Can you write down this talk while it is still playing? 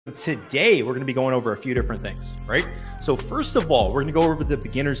Today, we're going to be going over a few different things, right? So first of all, we're going to go over the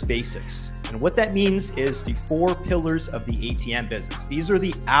beginner's basics. And what that means is the 4 pillars of the ATM business. These are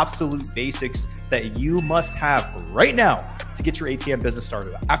the absolute basics that you must have right now to get your ATM business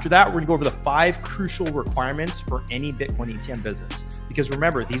started. After that, we're going to go over the 5 crucial requirements for any Bitcoin ATM business. Because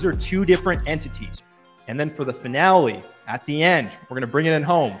remember, these are 2 different entities. And then for the finale, at the end, we're going to bring it in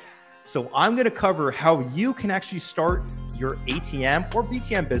home. So I'm going to cover how you can actually start your ATM or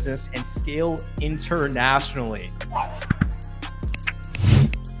BTM business and scale internationally.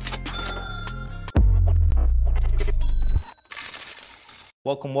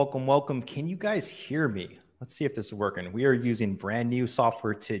 Welcome, welcome, welcome. Can you guys hear me? Let's see if this is working. We are using brand new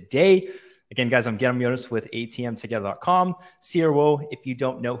software today. Again, guys, I'm BTM Business with ATMtogether.com. CRO, if you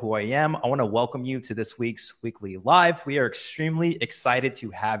don't know who I am, I want to welcome you to this week's weekly live. We are extremely excited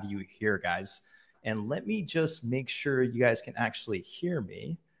to have you here, guys. And let me just make sure you guys can actually hear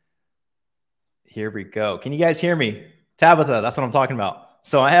me. Here we go. Can you guys hear me? Tabitha, that's what I'm talking about.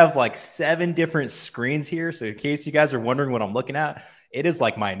 So I have like 7 different screens here. So in case you guys are wondering what I'm looking at, it is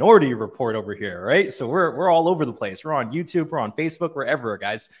like Minority Report over here, right? So we're all over the place. We're on YouTube, we're on Facebook, wherever,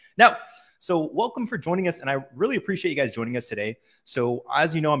 guys. Now, so welcome for joining us, and I really appreciate you guys joining us today. So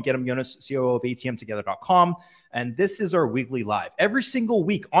as you know, I'm BTM Business, COO of ATMtogether.com, and this is our weekly live. Every single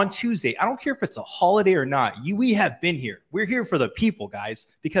week on Tuesday, I don't care if it's a holiday or not, we have been here. We're here for the people, guys,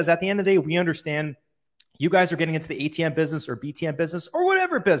 because at the end of the day, we understand you guys are getting into the ATM business or BTM business or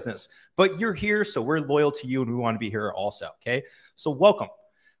whatever business, but you're here, so we're loyal to you, and we want to be here also, okay? So welcome.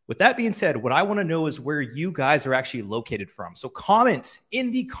 With that being said, what I want to know is where you guys are actually located from. So comment in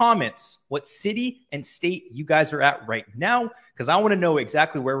the comments what city and state you guys are at right now, because I want to know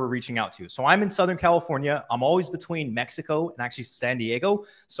exactly where we're reaching out to. So I'm in Southern California. I'm always between Mexico and actually San Diego.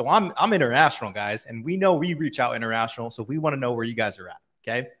 So I'm international, guys, and we know we reach out international. So we want to know where you guys are at,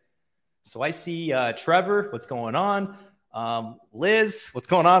 okay? So I see Trevor, what's going on? Liz, what's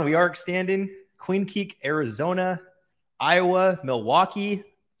going on? We are extending. Queen Creek, Arizona, Iowa, Milwaukee.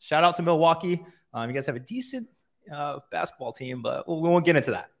 Shout out to Milwaukee. You guys have a decent basketball team, but we won't get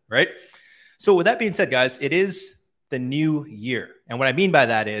into that, right? So with that being said, guys, it is the new year. And what I mean by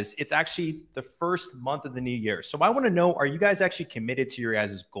that is it's actually the first month of the new year. So I want to know, are you guys actually committed to your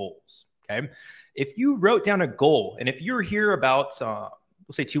guys' goals, okay? If you wrote down a goal, and if you're here about, we'll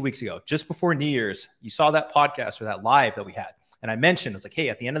say 2 weeks ago, just before New Year's, you saw that podcast or that live that we had. And I mentioned, it's like, hey,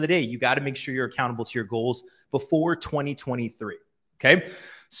 at the end of the day, you got to make sure you're accountable to your goals before 2023, okay?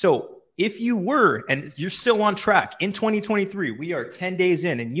 So if you were, and you're still on track in 2023, we are 10 days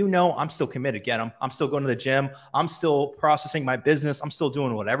in, and you know I'm still committed. Get I'm still going to the gym. I'm still processing my business. I'm still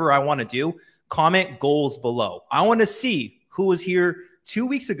doing whatever I want to do. Comment goals below. I want to see who was here 2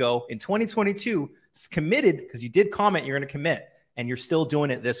 weeks ago in 2022, is committed, because you did comment you're going to commit, and you're still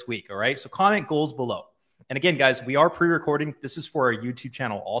doing it this week, all right? So comment goals below. And again, guys, we are pre-recording. This is for our YouTube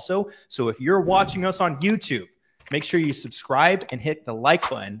channel also. So if you're watching us on YouTube, make sure you subscribe and hit the like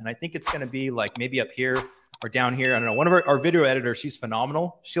button. And I think it's going to be like maybe up here or down here. I don't know. One of our video editors, she's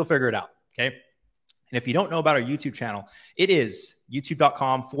phenomenal. She'll figure it out. Okay. And if you don't know about our YouTube channel, it is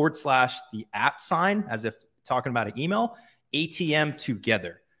youtube.com/the @ as if talking about an email, ATM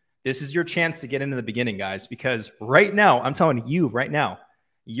Together. This is your chance to get into the beginning, guys, because right now, I'm telling you right now,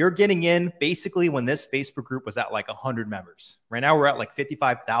 you're getting in basically when this Facebook group was at like 100 members. Right now, we're at like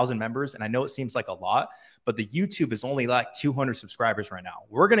 55,000 members. And I know it seems like a lot, but the YouTube is only like 200 subscribers right now.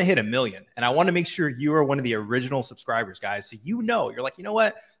 We're going to hit 1 million. And I want to make sure you are one of the original subscribers, guys. So you're like, you know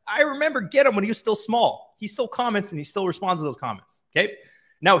what? I remember Get Him when he was still small. He still comments and he still responds to those comments. Okay.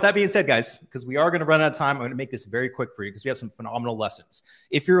 Now, with that being said, guys, because we are going to run out of time, I'm going to make this very quick for you because we have some phenomenal lessons.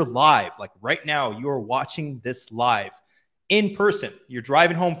 If you're live, like right now, you are watching this live in person, you're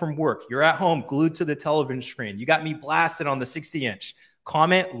driving home from work, you're at home glued to the television screen, you got me blasted on the 60-inch,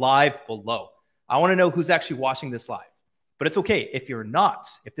 comment live below. I want to know who's actually watching this live. But it's okay if you're not,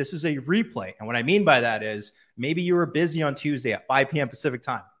 if this is a replay. And what I mean by that is maybe you were busy on Tuesday at 5 p.m. Pacific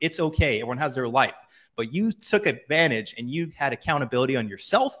time. It's okay. Everyone has their life. But you took advantage and you had accountability on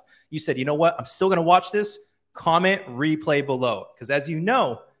yourself. You said, you know what? I'm still going to watch this. Comment replay below. Because as you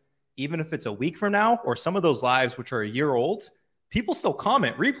know, even if it's a week from now or some of those lives which are a year old, people still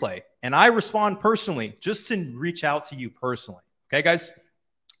comment replay. And I respond personally just to reach out to you personally. Okay, guys?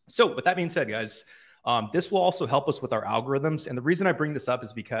 So with that being said, guys, this will also help us with our algorithms. And the reason I bring this up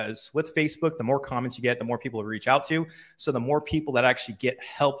is because with Facebook, the more comments you get, the more people to reach out to. So the more people that actually get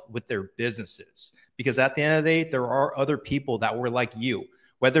help with their businesses. Because at the end of the day, there are other people that were like you.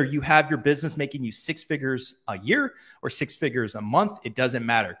 Whether you have your business making you 6 figures a year or 6 figures a month, it doesn't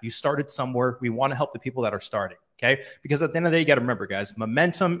matter. You started somewhere. We want to help the people that are starting. Okay. Because at the end of the day, you got to remember, guys,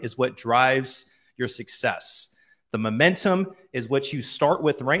 momentum is what drives your success. The momentum is what you start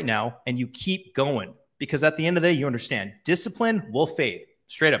with right now and you keep going, because at the end of the day, you understand discipline will fade.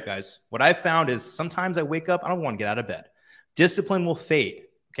 Straight up, guys. What I've found is sometimes I wake up, I don't want to get out of bed. Discipline will fade.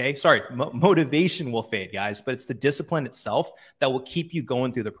 Okay. Sorry. Motivation will fade, guys, but it's the discipline itself that will keep you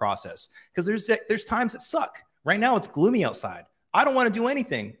going through the process. Because there's times that suck. Right now, it's gloomy outside. I don't want to do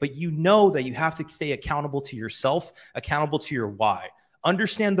anything, but you know that you have to stay accountable to yourself, accountable to your why.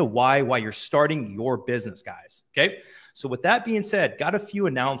 Understand the why you're starting your business, guys. Okay. So with that being said, got a few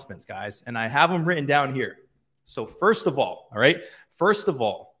announcements, guys, and I have them written down here. So first of all,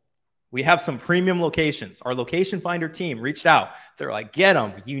 we have some premium locations. Our location finder team reached out. They're like, get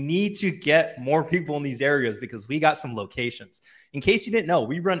them. You need to get more people in these areas because we got some locations. In case you didn't know,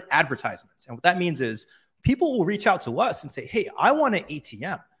 we run advertisements. And what that means is people will reach out to us and say, hey, I want an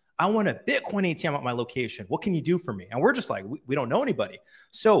ATM. I want a Bitcoin ATM at my location. What can you do for me? And we're just like, we don't know anybody.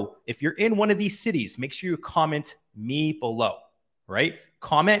 So if you're in one of these cities, make sure you comment me below, right?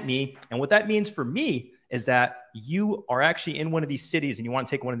 Comment me. And what that means for me is that you are actually in one of these cities and you want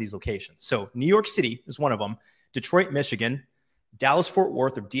to take one of these locations. So New York City is one of them, Detroit, Michigan, Dallas, Fort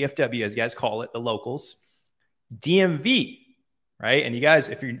Worth, or DFW, as you guys call it, the locals, DMV, right? And you guys,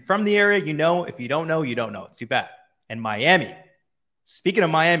 if you're from the area, you know. If you don't know, you don't know. It's too bad. And Miami. Speaking of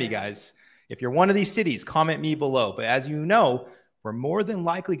Miami, guys, if you're one of these cities, comment me below. But as you know, we're more than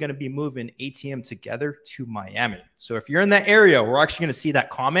likely going to be moving ATM together to Miami. So if you're in that area, we're actually going to see that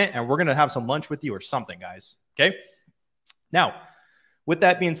comment and we're going to have some lunch with you or something, guys. Okay. Now, with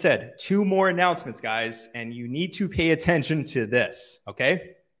that being said, 2 more announcements, guys, and you need to pay attention to this.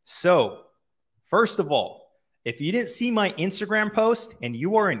 Okay. So first of all, if you didn't see my Instagram post and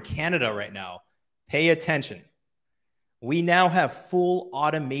you are in Canada right now, pay attention. We now have full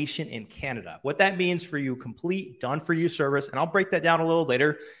automation in Canada. What that means for you, complete done-for-you service, and I'll break that down a little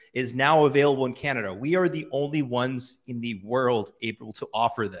later, is now available in Canada. We are the only ones in the world able to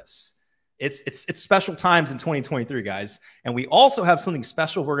offer this. It's special times in 2023, guys. And we also have something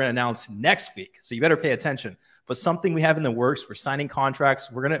special we're going to announce next week. So you better pay attention. But something we have in the works, we're signing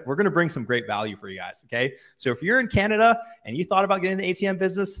contracts. We're going to bring some great value for you guys, okay? So if you're in Canada and you thought about getting the ATM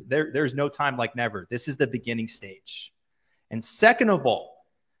business, there's no time like never. This is the beginning stage. And second of all,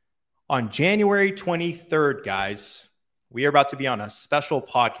 on January 23rd, guys, we are about to be on a special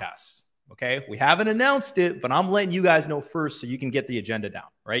podcast, okay? We haven't announced it, but I'm letting you guys know first so you can get the agenda down,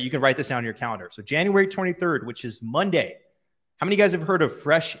 right? You can write this down on your calendar. So January 23rd, which is Monday. How many of you guys have heard of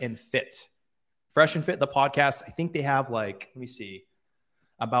Fresh and Fit? Fresh and Fit, the podcast, I think they have like, let me see,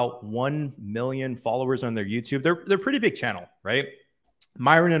 about 1 million followers on their YouTube. They're a pretty big channel, right?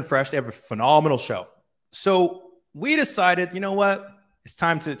 Myron and Fresh, they have a phenomenal show. So we decided, you know what? It's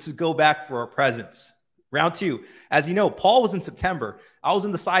time to go back for our presents. Round 2. As you know, Paul was in September. I was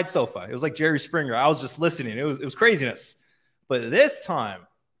in the side sofa. It was like Jerry Springer. I was just listening. It was craziness. But this time,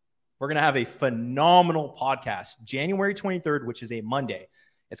 we're going to have a phenomenal podcast, January 23rd, which is a Monday.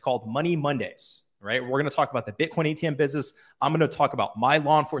 It's called Money Mondays, right? We're going to talk about the Bitcoin ATM business. I'm going to talk about my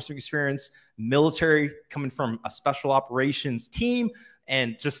law enforcement experience, military coming from a special operations team,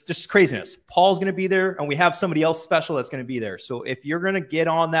 and just craziness. Paul's going to be there, and we have somebody else special that's going to be there. So if you're going to get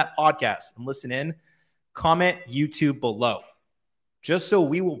on that podcast and listen in, comment YouTube below, just so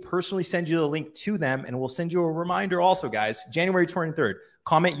we will personally send you the link to them, and we'll send you a reminder also, guys. January 23rd,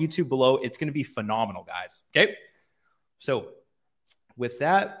 comment YouTube below. It's going to be phenomenal, guys. Okay? So with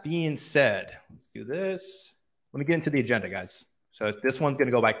that being said, let's do this. Let me get into the agenda, guys. So this one's going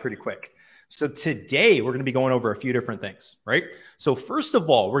to go by pretty quick. So today we're going to be going over a few different things, right? So first of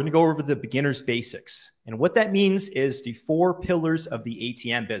all, we're going to go over the beginner's basics. And what that means is the 4 pillars of the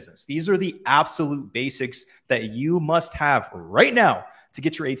ATM business. These are the absolute basics that you must have right now to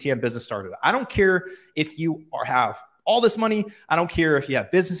get your ATM business started. I don't care if you have all this money. I don't care if you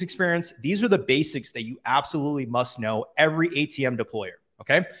have business experience. These are the basics that you absolutely must know, every ATM deployer.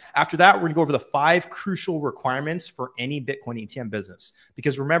 Okay. After that, we're going to go over the 5 crucial requirements for any Bitcoin ATM business.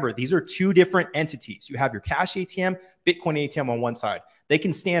 Because remember, these are 2 different entities. You have your cash ATM, Bitcoin ATM on one side. They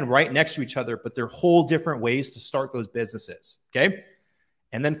can stand right next to each other, but they're whole different ways to start those businesses. Okay.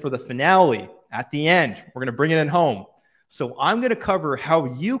 And then for the finale, at the end, we're going to bring it in home. So I'm going to cover how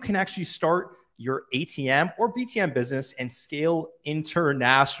you can actually start your ATM or BTM business and scale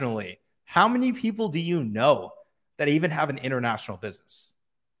internationally. How many people do you know that even have an international business?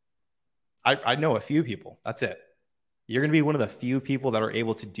 I know a few people. That's it. You're going to be one of the few people that are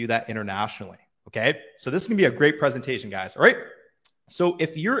able to do that internationally. Okay. So this is going to be a great presentation, guys. All right. So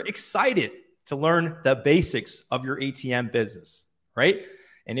if you're excited to learn the basics of your ATM business, right?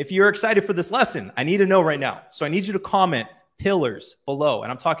 And if you're excited for this lesson, I need to know right now. So I need you to comment pillars below.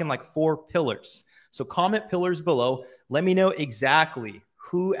 And I'm talking like 4 pillars. So comment pillars below. Let me know exactly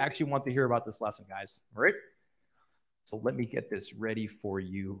who actually wants to hear about this lesson, guys. All right. So let me get this ready for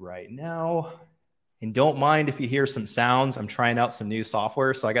you right now. And don't mind if you hear some sounds. I'm trying out some new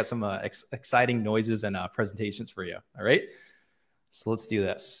software. So I got some exciting noises and presentations for you. All right. So let's do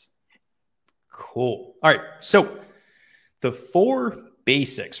this. Cool. All right. So the 4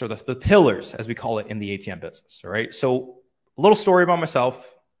 basics, or the pillars, as we call it in the ATM business. All right. So a little story about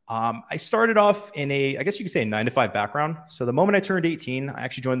myself. I started off in I guess you could say a 9-to-5 background. So the moment I turned 18, I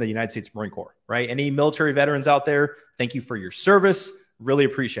actually joined the United States Marine Corps, right? Any military veterans out there, thank you for your service. Really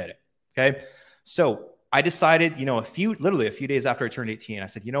appreciate it. Okay. So I decided, literally a few days after I turned 18, I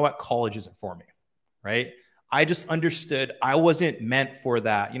said, you know what? College isn't for me, right? I just understood I wasn't meant for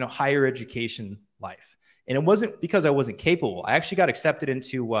that, higher education life. And it wasn't because I wasn't capable. I actually got accepted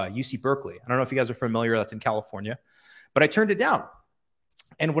into UC Berkeley. I don't know if you guys are familiar. That's in California, but I turned it down.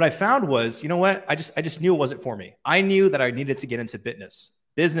 And what I found was, you know what? I just knew it wasn't for me. I knew that I needed to get into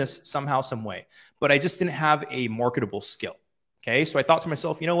business somehow, some way, but I just didn't have a marketable skill. Okay. So I thought to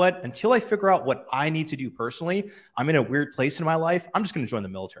myself, you know what? Until I figure out what I need to do personally, I'm in a weird place in my life. I'm just going to join the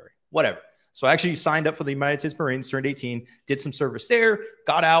military, whatever. So I actually signed up for the United States Marines, turned 18, did some service there,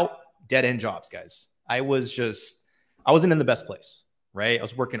 got out, dead end jobs, guys. I wasn't in the best place. Right? I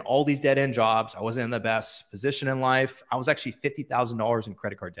was working all these dead-end jobs. I wasn't in the best position in life. I was actually $50,000 in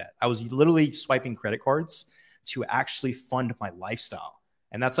credit card debt. I was literally swiping credit cards to actually fund my lifestyle.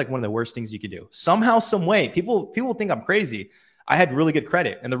 And that's like one of the worst things you could do. Somehow, some way, people think I'm crazy. I had really good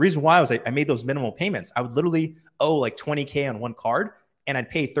credit. And the reason why was I made those minimal payments. I would literally owe like $20K on one card, and I'd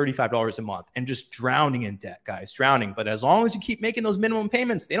pay $35 a month, and just drowning in debt, guys, drowning. But as long as you keep making those minimum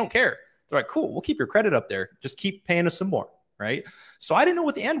payments, they don't care. They're like, cool, we'll keep your credit up there. Just keep paying us some more. Right? So I didn't know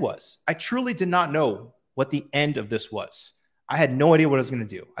what the end was. I truly did not know what the end of this was. I had no idea what I was going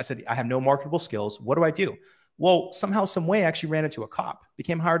to do. I said, I have no marketable skills. What do I do? Well, somehow, some way, I actually ran into a cop,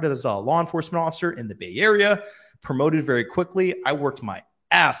 became hired as a law enforcement officer in the Bay Area, promoted very quickly. I worked my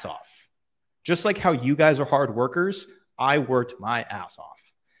ass off. Just like how you guys are hard workers, I worked my ass off.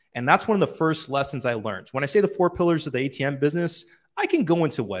 And that's one of the first lessons I learned. When I say the 4 pillars of the ATM business, I can go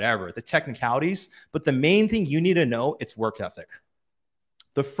into whatever, the technicalities, but the main thing you need to know, it's work ethic.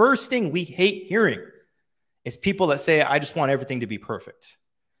 The first thing we hate hearing is people that say, I just want everything to be perfect.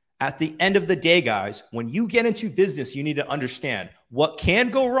 At the end of the day, guys, when you get into business, you need to understand what can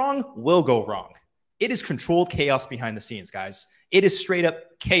go wrong will go wrong. It is controlled chaos behind the scenes, guys. It is straight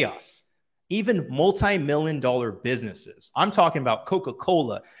up chaos. Even multi-million-dollar businesses. I'm talking about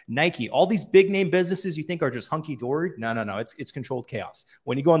Coca-Cola, Nike, all these big name businesses you think are just hunky-dory. No. It's controlled chaos.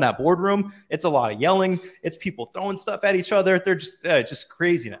 When you go in that boardroom, it's a lot of yelling. It's people throwing stuff at each other. They're just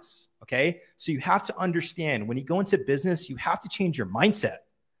craziness. Okay. So you have to understand when you go into business, you have to change your mindset.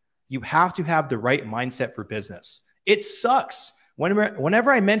 You have to have the right mindset for business. It sucks.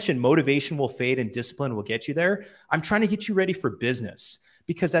 Whenever I mention motivation will fade and discipline will get you there, I'm trying to get you ready for business.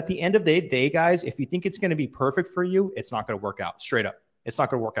 Because at the end of the day, guys, if you think it's going to be perfect for you, it's not going to work out. Straight up. It's not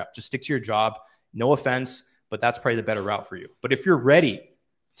going to work out. Just stick to your job. No offense, but that's probably the better route for you. But if you're ready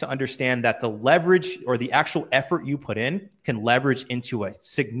to understand that the leverage or the actual effort you put in can leverage into a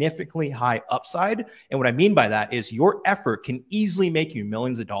significantly high upside. And what I mean by that is your effort can easily make you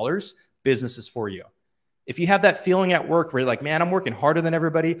millions of dollars. Business is for you. If you have that feeling at work where you're like, man, I'm working harder than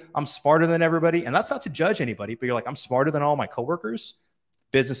everybody. I'm smarter than everybody. And that's not to judge anybody, but you're like, I'm smarter than all my coworkers.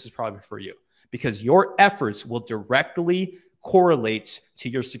 Business is probably for you because your efforts will directly correlate to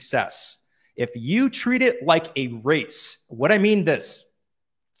your success. If you treat it like a race, what I mean this,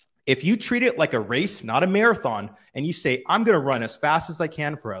 if you treat it like a race, not a marathon, and you say, I'm going to run as fast as I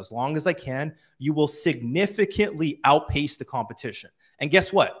can for as long as I can, you will significantly outpace the competition. And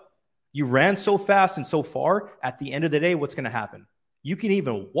guess what? You ran so fast and so far, at the end of the day, what's going to happen? You can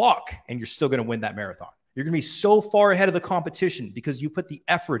even walk and you're still going to win that marathon. You're going to be so far ahead of the competition because you put the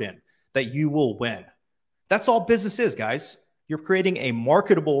effort in that you will win. That's all business is, guys. You're creating a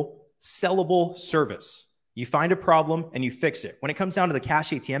marketable, sellable service. You find a problem and you fix it. When it comes down to the cash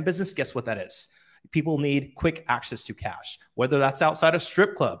ATM business, guess what that is? People need quick access to cash, whether that's outside a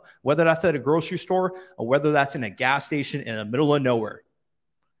strip club, whether that's at a grocery store, or whether that's in a gas station in the middle of nowhere.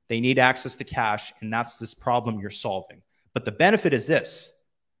 They need access to cash, and that's this problem you're solving. But the benefit is this.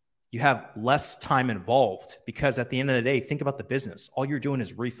 You have less time involved because at the end of the day, think about the business. All you're doing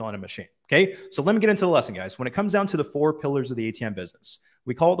is refilling a machine. Okay. So let me get into the lesson, guys. When it comes down to the 4 pillars of the ATM business,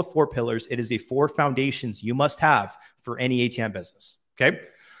 we call it the 4 pillars. It is the 4 foundations you must have for any ATM business. Okay.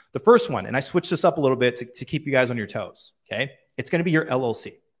 The first one, and I switched this up a little bit to keep you guys on your toes. Okay. It's going to be your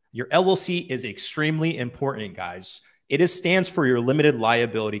LLC. Your LLC is extremely important, guys. It stands for your limited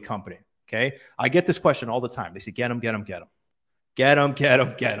liability company. Okay. I get this question all the time. They say, get them, get them, get them. Get them, get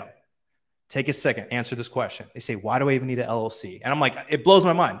them, get them. Take a second, answer this question. They say, why do I even need an LLC? And I'm like, it blows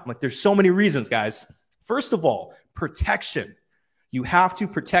my mind. I'm like, there's so many reasons, guys. First of all, protection. You have to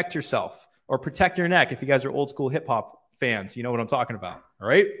protect yourself or protect your neck. If you guys are old school hip hop fans, you know what I'm talking about. All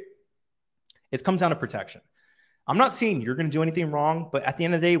right. It comes down to protection. I'm not saying you're going to do anything wrong, but at the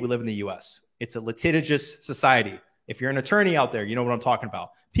end of the day, we live in the US. It's a litigious society. If you're an attorney out there, you know what I'm talking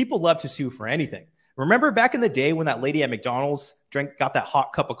about. People love to sue for anything. Remember back in the day when that lady at McDonald's got that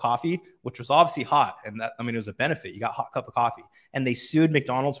hot cup of coffee, which was obviously hot. And that, I mean, it was a benefit. You got a hot cup of coffee and they sued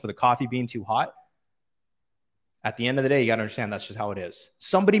McDonald's for the coffee being too hot. At the end of the day, you got to understand that's just how it is.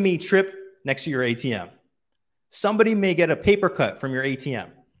 Somebody may trip next to your ATM. Somebody may get a paper cut from your ATM.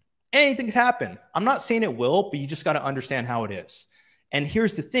 Anything could happen. I'm not saying it will, but you just got to understand how it is. And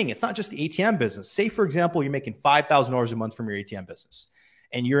here's the thing. It's not just the ATM business. Say, for example, you're making $5,000 a month from your ATM business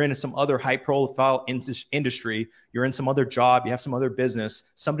and you're in some other high profile industry. You're in some other job. You have some other business.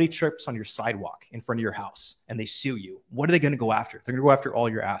 Somebody trips on your sidewalk in front of your house and they sue you. What are they going to go after? They're going to go after all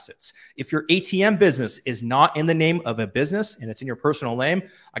your assets. If your ATM business is not in the name of a business and it's in your personal name,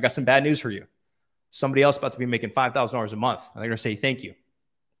 I got some bad news for you. Somebody else about to be making $5,000 a month. And they're going to say, thank you.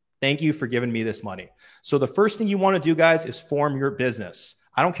 Thank you for giving me this money. So the first thing you want to do, guys, is form your business.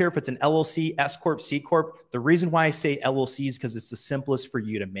 I don't care if it's an LLC, S Corp, C Corp. The reason why I say LLC is because it's the simplest for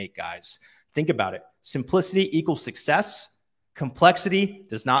you to make, guys. Think about it. Simplicity equals success. Complexity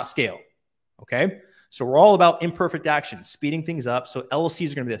does not scale. Okay? So we're all about imperfect action, speeding things up. So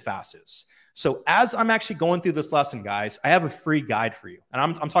LLCs are going to be the fastest. So as I'm actually going through this lesson, guys, I have a free guide for you. And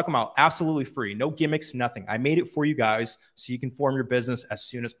I'm talking about absolutely free, no gimmicks, nothing. I made it for you guys so you can form your business as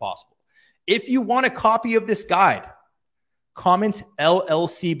soon as possible. If you want a copy of this guide, comment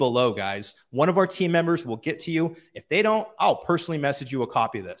LLC below, guys. One of our team members will get to you. If they don't, I'll personally message you a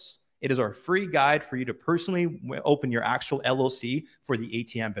copy of this. It is our free guide for you to personally open your actual LLC for the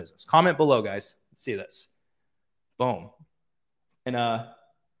ATM business. Comment below, guys. Let's see this. Boom. And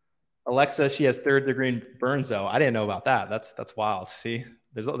Alexa, she has third-degree burns, though. I didn't know about that. That's wild. See,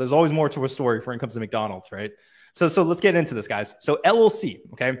 there's always more to a story when it comes to McDonald's, right? So let's get into this, guys. So LLC,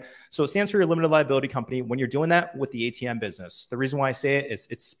 okay? So it stands for your limited liability company. When you're doing that with the ATM business, the reason why I say it is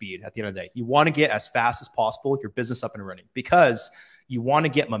it's speed at the end of the day. You want to get as fast as possible your business up and running because you want to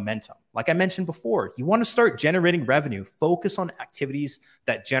get momentum. Like I mentioned before, you want to start generating revenue. Focus on activities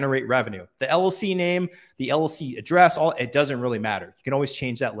that generate revenue. The LLC name, the LLC address, it doesn't really matter. You can always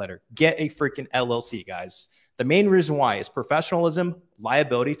change that letter. Get a freaking LLC, guys. The main reason why is professionalism,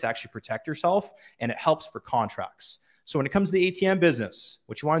 liability to actually protect yourself, and it helps for contracts. So when it comes to the ATM business,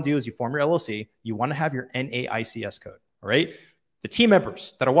 what you want to do is you form your LLC. You want to have your NAICS code, all right? The team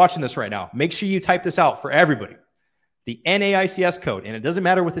members that are watching this right now, make sure you type this out for everybody. The NAICS code, and it doesn't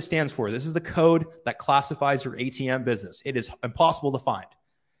matter what this stands for. This is the code that classifies your ATM business. It is impossible to find.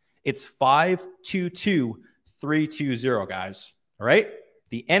 It's 522320, guys, all right?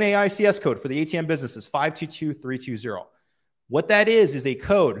 The NAICS code for the ATM business is 522320. What that is a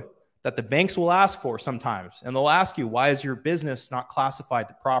code that the banks will ask for sometimes. And they'll ask you, why is your business not classified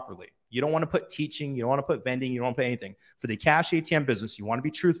properly? You don't want to put teaching. You don't want to put vending. You don't want to put anything. For the cash ATM business, you want to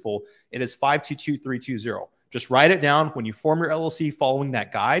be truthful. It is 522320. Just write it down. When you form your LLC following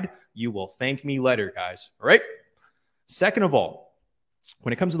that guide, you will thank me later, guys. All right? Second of all,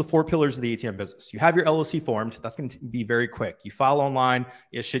 when it comes to the 4 pillars of the ATM business, you have your LLC formed. That's going to be very quick. You file online.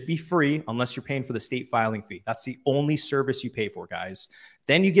 It should be free unless you're paying for the state filing fee. That's the only service you pay for, guys.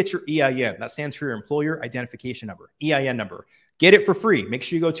 Then you get your EIN. That stands for your employer identification number, EIN number. Get it for free. Make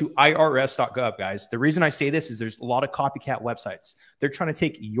sure you go to irs.gov, guys. The reason I say this is there's a lot of copycat websites. They're trying to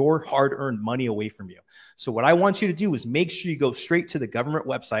take your hard-earned money away from you. So what I want you to do is make sure you go straight to the government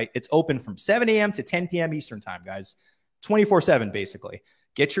website. It's open from 7 a.m. to 10 p.m. Eastern time, guys. 24/7, basically.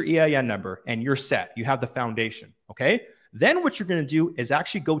 Get your EIN number and you're set. You have the foundation, okay? Then what you're going to do is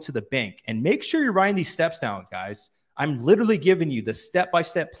actually go to the bank and make sure you're writing these steps down, guys. I'm literally giving you the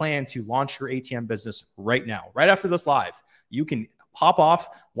step-by-step plan to launch your ATM business right now. Right after this live, you can hop off,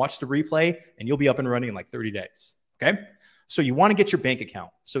 watch the replay, and you'll be up and running in like 30 days, okay? So you want to get your bank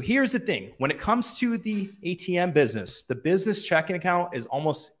account. So here's the thing. When it comes to the ATM business, the business checking account is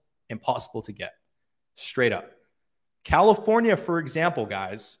almost impossible to get, straight up. California, for example,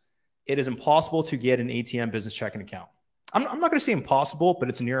 guys, it is impossible to get an ATM business checking account. I'm not going to say impossible, but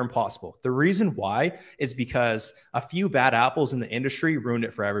it's near impossible. The reason why is because a few bad apples in the industry ruined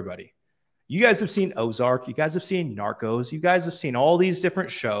it for everybody. You guys have seen Ozark. You guys have seen Narcos. You guys have seen all these different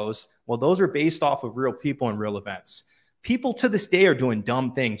shows. Well, those are based off of real people and real events. People to this day are doing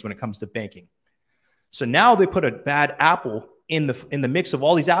dumb things when it comes to banking. So now they put a bad apple in the mix of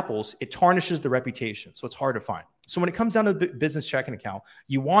all these apples. It tarnishes the reputation. So it's hard to find. So when it comes down to the business checking account,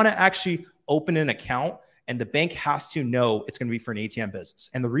 you want to actually open an account, and the bank has to know it's going to be for an ATM business.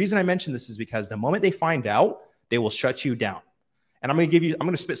 And the reason I mention this is because the moment they find out, they will shut you down. And I'm going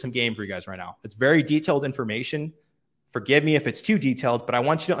to spit some game for you guys right now. It's very detailed information. Forgive me if it's too detailed, but I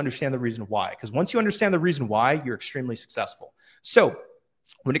want you to understand the reason why. Because once you understand the reason why, you're extremely successful. So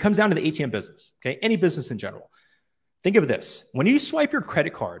when it comes down to the ATM business, okay, any business in general, think of this. When you swipe your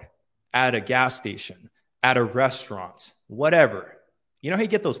credit card at a gas station, at a restaurant, whatever, you know how you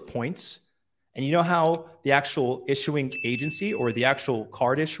get those points? And you know how the actual issuing agency or the actual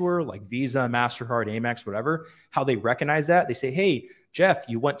card issuer, like Visa, MasterCard, Amex, whatever, how they recognize that? They say, hey, Jeff,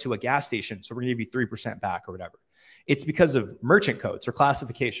 you went to a gas station, so we're going to give you 3% back or whatever. It's because of merchant codes or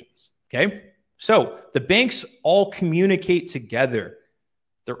classifications, okay? So the banks all communicate together.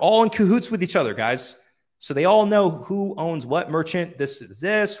 They're all in cahoots with each other, guys. So they all know who owns what merchant, this is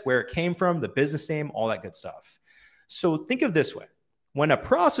this, where it came from, the business name, all that good stuff. So think of this way. When a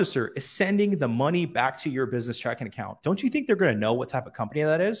processor is sending the money back to your business checking account, don't you think they're going to know what type of company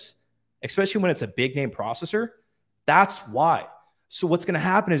that is? Especially when it's a big name processor. That's why. So what's going to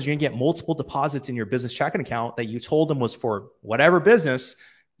happen is you're going to get multiple deposits in your business checking account that you told them was for whatever business.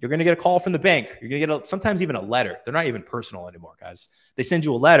 You're going to get a call from the bank. You're going to get sometimes even a letter. They're not even personal anymore, guys. They send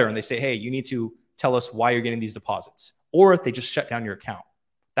you a letter and they say, hey, you need to tell us why you're getting these deposits. Or they just shut down your account.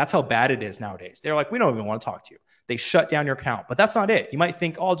 That's how bad it is nowadays. They're like, we don't even want to talk to you. They shut down your account. But that's not it. You might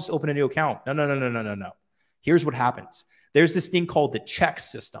think, oh, I'll just open a new account. No. Here's what happens. There's this thing called the check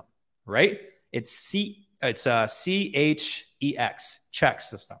system, right? It's CHEX, check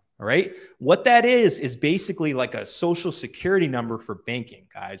system, all right? What that is basically like a social security number for banking,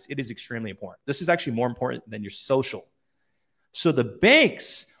 guys. It is extremely important. This is actually more important than your social. So the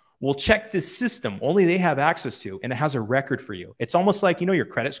banks will check this system, only they have access to, and it has a record for you. It's almost like, you know, your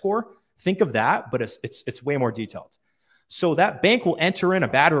credit score. Think of that, but it's way more detailed. So that bank will enter in a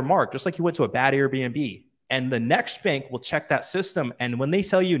bad remark, just like you went to a bad Airbnb. And the next bank will check that system. And when they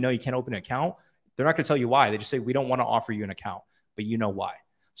tell you, no, you can't open an account, they're not going to tell you why. They just say, we don't want to offer you an account, but you know why.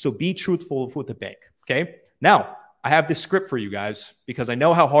 So be truthful with the bank, okay? Now, I have this script for you guys because I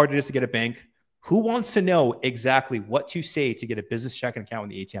know how hard it is to get a bank. Who wants to know exactly what to say to get a business checking account in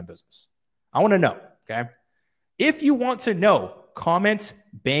the ATM business? I want to know, okay? If you want to know, comment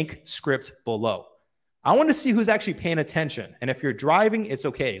bank script below. I want to see who's actually paying attention. And if you're driving, it's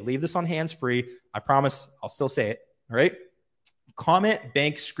okay. Leave this on hands-free. I promise I'll still say it, all right? Comment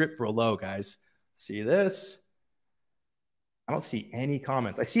bank script below, guys. See this? I don't see any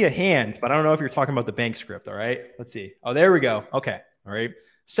comments. I see a hand, but I don't know if you're talking about the bank script, all right? Let's see. Oh, there we go. Okay, all right.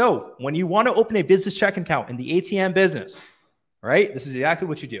 So when you want to open a business checking account in the ATM business, all right, this is exactly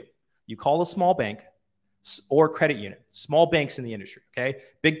what you do. You call a small bank or credit union, small banks in the industry, okay?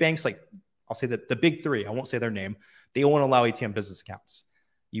 Big banks, like I'll say that the big three, I won't say their name, they won't allow ATM business accounts.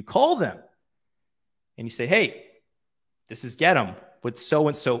 You call them and you say, hey, this is Getem with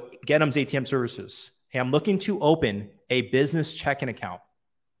so-and-so, Getem's ATM services. Hey, I'm looking to open a business checking account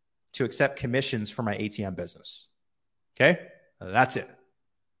to accept commissions for my ATM business. Okay? That's it.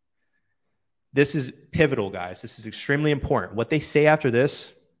 This is pivotal, guys. This is extremely important. What they say after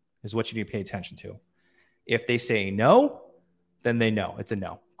this is what you need to pay attention to. If they say no, then they know. It's a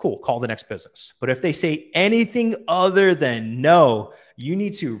no. Cool. Call the next business. But if they say anything other than no, you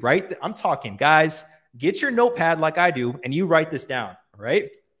need to write. I'm talking, guys, get your notepad like I do, and you write this down, right?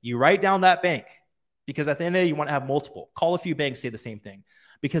 You write down that bank because at the end of the day, you want to have multiple. Call a few banks, say the same thing.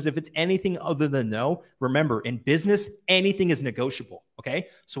 Because if it's anything other than no, remember, in business, anything is negotiable, okay?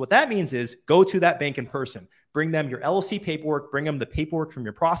 So what that means is go to that bank in person. Bring them your LLC paperwork. Bring them the paperwork from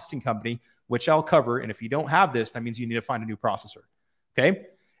your processing company, which I'll cover. And if you don't have this, that means you need to find a new processor, okay?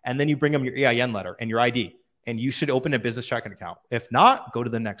 And then you bring them your EIN letter and your ID, and you should open a business checking account. If not, go to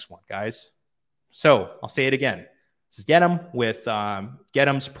the next one, guys. So I'll say it again. This is Getem with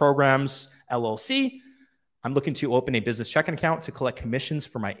Getem's Programs LLC. I'm looking to open a business checking account to collect commissions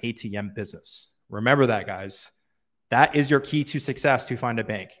for my ATM business. Remember that, guys. That is your key to success to find a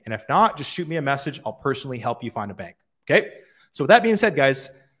bank. And if not, just shoot me a message. I'll personally help you find a bank. Okay? So with that being said, guys,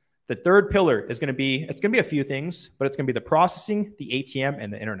 the third pillar is going to be, it's going to be a few things, but it's going to be the processing, the ATM,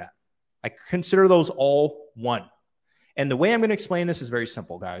 and the internet. I consider those all one. And the way I'm going to explain this is very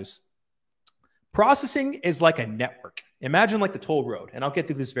simple, guys. Processing is like a network. Imagine like the toll road. And I'll get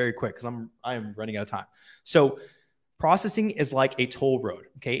through this very quick because I'm running out of time. So processing is like a toll road.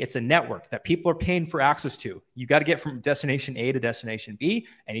 Okay. It's a network that people are paying for access to. You got to get from destination A to destination B,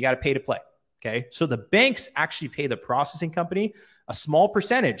 and you got to pay to play. Okay. So the banks actually pay the processing company a small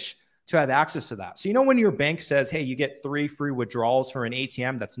percentage to have access to that. So, you know, when your bank says, hey, you get 3 free withdrawals for an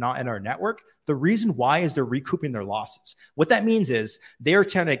ATM that's not in our network, the reason why is they're recouping their losses. What that means is they're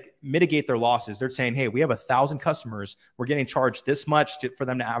trying to mitigate their losses. They're saying, hey, we have 1,000 customers. We're getting charged this much for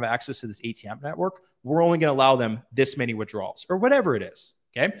them to have access to this ATM network. We're only going to allow them this many withdrawals or whatever it is.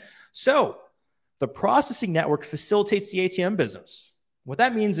 Okay. So the processing network facilitates the ATM business. What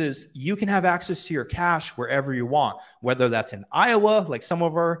that means is you can have access to your cash wherever you want, whether that's in Iowa, like some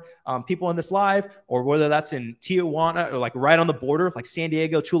of our people in this live, or whether that's in Tijuana or like right on the border, like San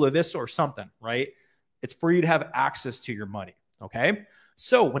Diego, Chula Vista or something, right? It's for you to have access to your money, okay?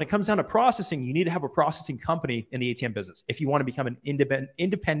 So when it comes down to processing, you need to have a processing company in the ATM business if you want to become an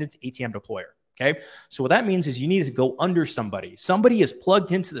independent ATM deployer, okay? So what that means is you need to go under somebody. Somebody is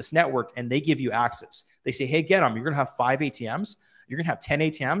plugged into this network and they give you access. They say, hey, get them. You're going to have 5 ATMs. You're going to have 10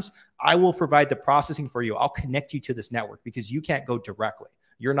 ATMs. I will provide the processing for you. I'll connect you to this network because you can't go directly.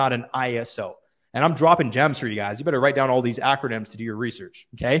 You're not an ISO. And I'm dropping gems for you guys. You better write down all these acronyms to do your research,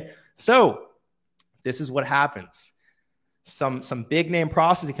 okay? So this is what happens. Some big name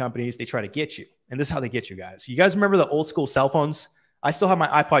processing companies, they try to get you. And this is how they get you guys. You guys remember the old school cell phones? I still have my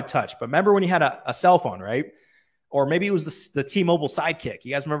iPod Touch, but remember when you had a cell phone, right? Or maybe it was the T-Mobile Sidekick.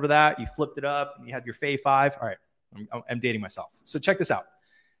 You guys remember that? You flipped it up and you had your Fave 5. All right. I'm dating myself. So check this out.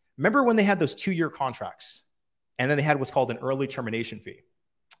 Remember when they had those 2-year contracts and then they had what's called an early termination fee.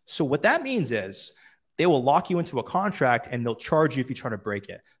 So what that means is they will lock you into a contract and they'll charge you if you try to break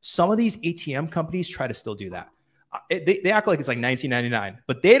it. Some of these ATM companies try to still do that. They act like it's like $19.99,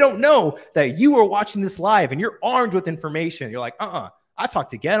 but they don't know that you are watching this live and you're armed with information. You're like, I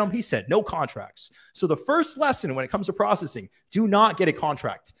talked to Get him. He said no contracts. So the first lesson when it comes to processing, do not get a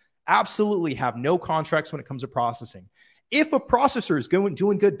contract. Absolutely have no contracts when it comes to processing. If a processor is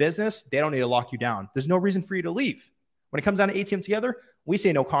doing good business, they don't need to lock you down. There's no reason for you to leave. When it comes down to ATM Together, we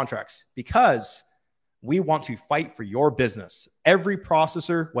say no contracts because we want to fight for your business. Every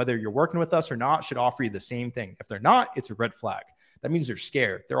processor, whether you're working with us or not, should offer you the same thing. If they're not, it's a red flag. That means they're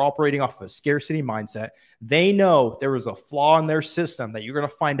scared. They're operating off of a scarcity mindset. They know there is a flaw in their system that you're going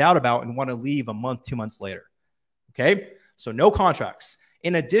to find out about and want to leave a month, 2 months later. Okay? So no contracts.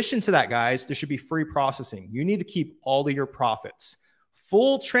 In addition to that, guys, there should be free processing. You need to keep all of your profits.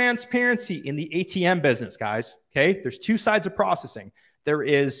 Full transparency in the ATM business, guys. Okay? There's 2 sides of processing. There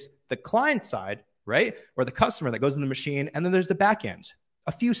is the client side, right? Or the customer that goes in the machine. And then there's the back end,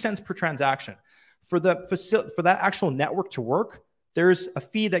 a few cents per transaction. For that actual network to work, there's a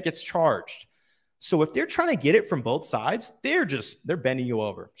fee that gets charged. So if they're trying to get it from both sides, they're bending you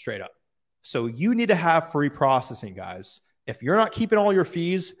over straight up. So you need to have free processing, guys. If you're not keeping all your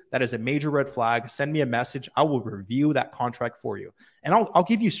fees, that is a major red flag. Send me a message. I will review that contract for you. And I'll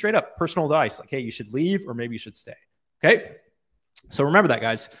give you straight up personal advice. Like, hey, you should leave or maybe you should stay. Okay. So remember that,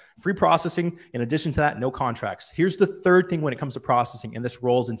 guys. Free processing. In addition to that, no contracts. Here's the third thing when it comes to processing, and this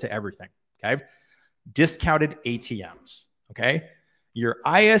rolls into everything. Okay. Discounted ATMs. Okay. Your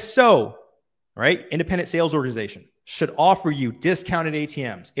ISO, right? Independent sales organization should offer you discounted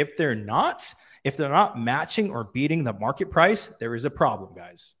ATMs. If they're not matching or beating the market price, there is a problem,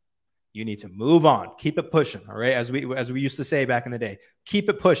 guys. You need to move on. Keep it pushing, all right? As we used to say back in the day, keep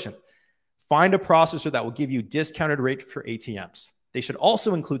it pushing. Find a processor that will give you discounted rate for ATMs. They should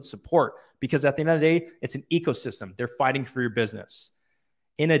also include support because at the end of the day, it's an ecosystem. They're fighting for your business.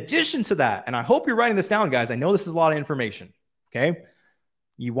 In addition to that, and I hope you're writing this down, guys. I know this is a lot of information, okay?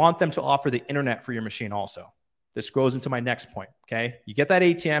 You want them to offer the internet for your machine also. This goes into my next point, okay? You get that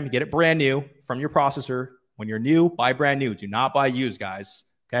ATM, you get it brand new from your processor. When you're new, buy brand new. Do not buy used, guys,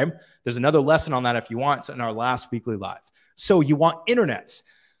 okay? There's another lesson on that if you want. It's in our last weekly live. So you want internet.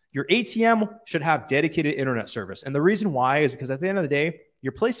 Your ATM should have dedicated internet service. And the reason why is because at the end of the day,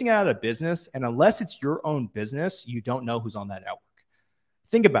 you're placing it out of business. And unless it's your own business, you don't know who's on that network.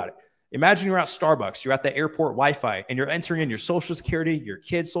 Think about it. Imagine you're at Starbucks, you're at the airport Wi-Fi, and you're entering in your social security, your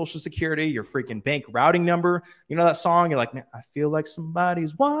kid's social security, your freaking bank routing number. You know that song? You're like, man, I feel like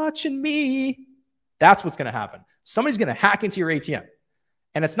somebody's watching me. That's what's going to happen. Somebody's going to hack into your ATM.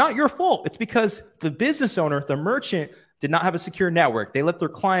 And it's not your fault. It's because the business owner, the merchant, did not have a secure network. They let their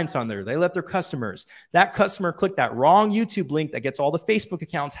clients on there. They let their customers. That customer clicked that wrong YouTube link that gets all the Facebook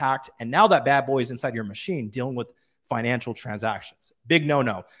accounts hacked. And now that bad boy is inside your machine dealing with financial transactions. Big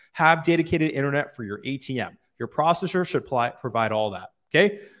no-no. Have dedicated internet for your ATM. Your processor should provide all that.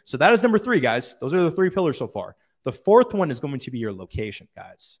 Okay. So that is number 3, guys. Those are the 3 pillars so far. The 4th one is going to be your location,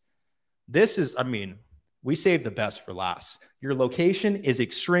 guys. This is, we save the best for last. Your location is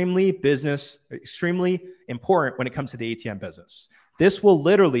extremely important when it comes to the ATM business. This will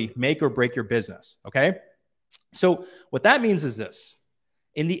literally make or break your business. Okay. So what that means is this: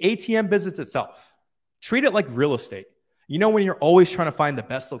 in the ATM business itself, treat it like real estate. You know, when you're always trying to find the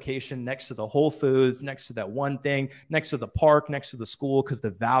best location next to the Whole Foods, next to that one thing, next to the park, next to the school, because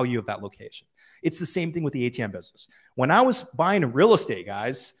the value of that location. It's the same thing with the ATM business. When I was buying real estate,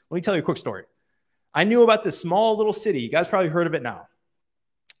 guys, let me tell you a quick story. I knew about this small little city. You guys probably heard of it now.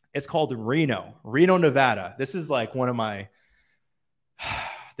 It's called Reno, Nevada. This is like one of my,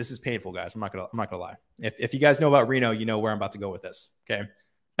 this is painful, guys. I'm not gonna lie. If you guys know about Reno, you know where I'm about to go with this. Okay.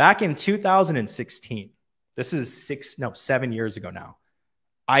 Back in 2016, this is 7 years ago now.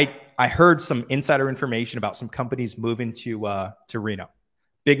 I heard some insider information about some companies moving to Reno,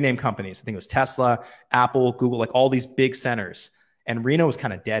 big name companies. I think it was Tesla, Apple, Google, like all these big centers. And Reno was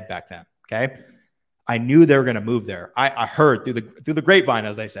kind of dead back then. Okay. I knew they were going to move there. I heard through the grapevine,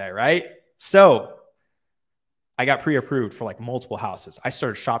 as they say, right? So I got pre-approved for like multiple houses. I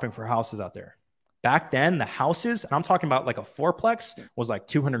started shopping for houses out there. Back then, the houses, and I'm talking about like a fourplex, was like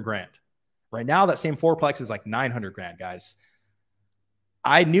 200 grand. Right now, that same fourplex is like 900 grand, guys.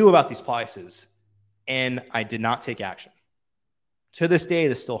 I knew about these prices and I did not take action. To this day,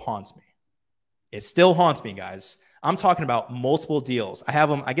 this still haunts me. It still haunts me, guys. I'm talking about multiple deals. I have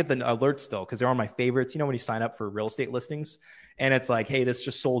them. I get the alerts still because they're on my favorites. You know, when you sign up for real estate listings and it's like, hey, this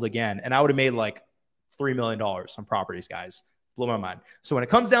just sold again. And I would have made like $3 million on properties, guys. Blow my mind. So when it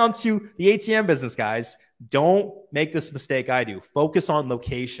comes down to the ATM business, guys, don't make this mistake I do. Focus on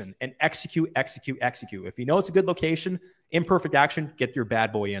location and execute. If you know it's a good location, imperfect action, get your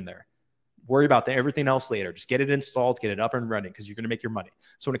bad boy in there. Worry about everything else later. Just get it installed, get it up and running because you're going to make your money.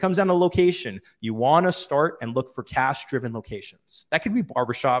 So when it comes down to location, you want to start and look for cash-driven locations. That could be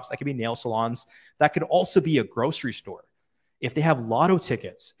barbershops. That could be nail salons. That could also be a grocery store. If they have lotto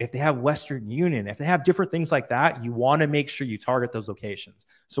tickets, if they have Western Union, if they have different things like that, you want to make sure you target those locations.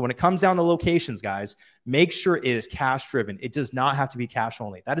 So when it comes down to locations, guys, make sure it is cash-driven. It does not have to be cash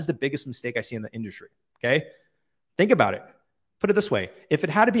only. That is the biggest mistake I see in the industry, okay? Think about it. Put it this way. If it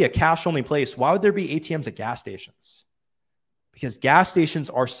had to be a cash-only place, why would there be ATMs at gas stations? Because gas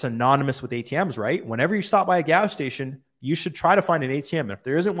stations are synonymous with ATMs, right? Whenever you stop by a gas station, you should try to find an ATM. If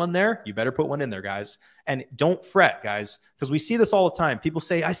there isn't one there, you better put one in there, guys. And don't fret, guys, because we see this all the time. People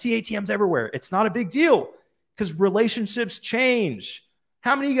say, I see ATMs everywhere. It's not a big deal because relationships change.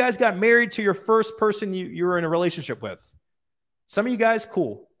 How many of you guys got married to your first person you were in a relationship with? Some of you guys,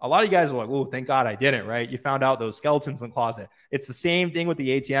 cool. A lot of you guys are like, oh, thank God I didn't, right? You found out those skeletons in the closet. It's the same thing with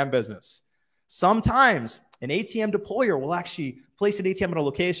the ATM business. Sometimes an ATM deployer will actually place an ATM at a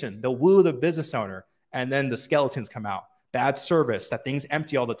location. They'll woo the business owner, and then the skeletons come out. Bad service, that thing's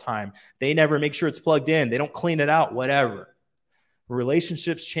empty all the time. They never make sure it's plugged in. They don't clean it out, whatever.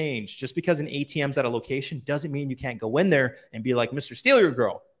 Relationships change. Just because an ATM's at a location doesn't mean you can't go in there and be like, Mr. Steal Your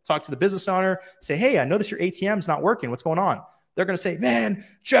Girl. Talk to the business owner. Say, hey, I noticed your ATM's not working. What's going on? They're going to say, man,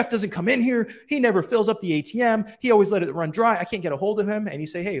 Jeff doesn't come in here. He never fills up the ATM. He always let it run dry. I can't get a hold of him. And you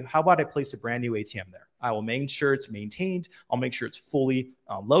say, hey, how about I place a brand new ATM there? I will make sure it's maintained. I'll make sure it's fully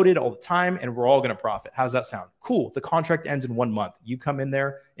loaded all the time, and we're all going to profit. How does that sound? Cool. The contract ends in 1 month. You come in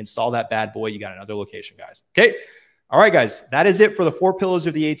there, install that bad boy. You got another location, guys. Okay. All right, guys. That is it for the 4 pillars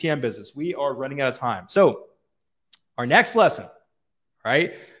of the ATM business. We are running out of time. So our next lesson,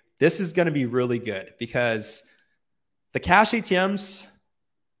 right? This is going to be really good because the cash ATMs,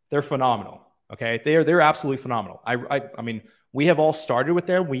 they're phenomenal. Okay. They're absolutely phenomenal. I mean, we have all started with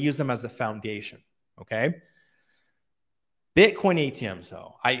them. We use them as the foundation. Okay. Bitcoin ATMs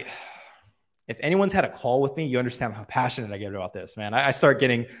though. If anyone's had a call with me, you understand how passionate I get about this, man. I start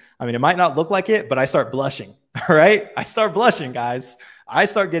getting, I mean, it might not look like it, but I start blushing. All right. I start blushing, guys. I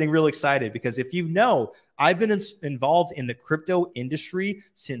start getting real excited because if you know, I've been involved in the crypto industry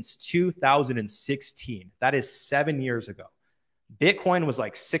since 2016. That is 7 years ago. Bitcoin was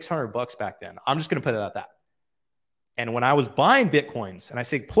like $600 back then. I'm just going to put it at that. And when I was buying Bitcoins, and I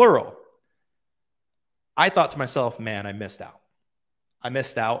say plural, I thought to myself, man, I missed out. I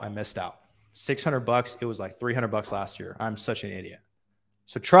missed out. $600. It was like $300 last year. I'm such an idiot.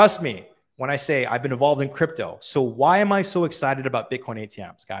 So trust me when I say I've been involved in crypto. So why am I so excited about Bitcoin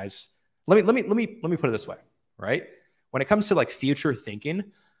ATMs, guys? Let me put it this way, right? When it comes to like future thinking,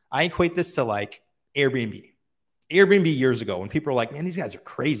 I equate this to like Airbnb. Airbnb years ago, when people are like, man, these guys are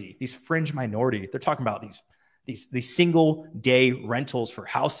crazy. These fringe minority, they're talking about these single day rentals for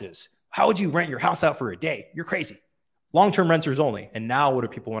houses. How would you rent your house out for a day? You're crazy. Long-term renters only. And now what do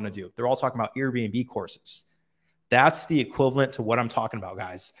people want to do? They're all talking about Airbnb courses. That's the equivalent to what I'm talking about,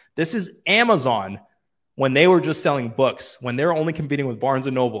 guys. This is Amazon when they were just selling books, when they're only competing with Barnes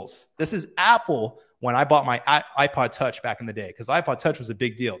and Nobles. This is Apple when I bought my iPod Touch back in the day, because iPod Touch was a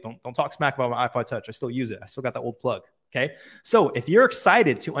big deal. Don't talk smack about my iPod Touch. I still use it. I still got that old plug. Okay. So if you're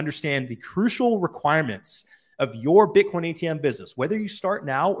excited to understand the crucial requirements of your Bitcoin ATM business, whether you start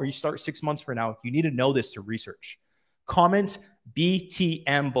now or you start 6 months from now, you need to know this to research. Comment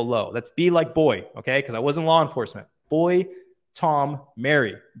BTM below. That's B like boy. Okay. Because I was in law enforcement. Boy, Tom,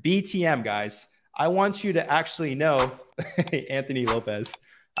 Mary. BTM, guys. I want you to actually know, Anthony Lopez.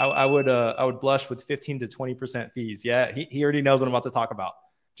 I would blush with 15 to 20% fees. Yeah, he already knows what I'm about to talk about.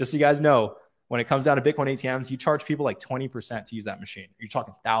 Just so you guys know, when it comes down to Bitcoin ATMs, you charge people like 20% to use that machine. You're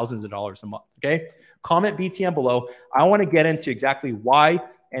talking thousands of dollars a month. Okay, comment BTM below. I want to get into exactly why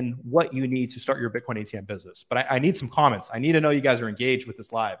and what you need to start your Bitcoin ATM business. But I need some comments. I need to know you guys are engaged with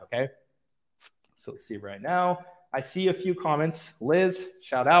this live. Okay, so let's see right now. I see a few comments. Liz,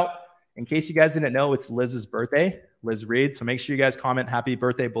 shout out. In case you guys didn't know, it's Liz's birthday, Liz Reed. So make sure you guys comment happy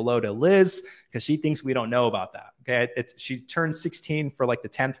birthday below to Liz, because she thinks we don't know about that. Okay. She turned 16 for like the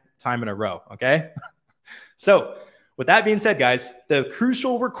 10th time in a row. Okay. So with that being said, guys, the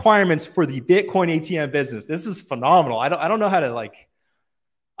crucial requirements for the Bitcoin ATM business. This is phenomenal. I don't know how to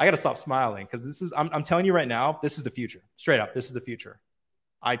I got to stop smiling, because I'm telling you right now, this is the future. Straight up. This is the future.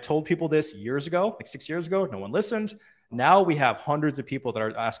 I told people this years ago, like 6 years ago. No one listened. Now we have hundreds of people that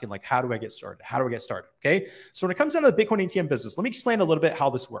are asking, like, how do I get started? How do I get started? Okay. So when it comes down to the Bitcoin ATM business, let me explain a little bit how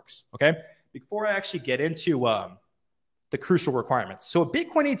this works. Okay. Before I actually get into the crucial requirements. So a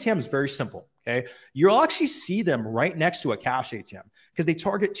Bitcoin ATM is very simple. Okay. You'll actually see them right next to a cash ATM, because they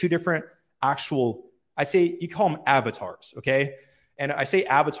target two different actual, I say you call them avatars. Okay. And I say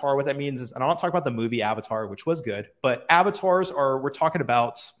avatar, what that means is, and I'm not talking about the movie Avatar, which was good, but avatars we're talking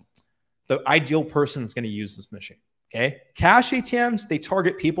about the ideal person that's going to use this machine. Okay. Cash ATMs, they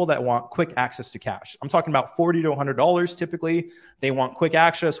target people that want quick access to cash. I'm talking about $40 to $100 typically. They want quick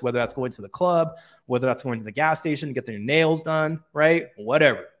access, whether that's going to the club, whether that's going to the gas station to get their nails done, right?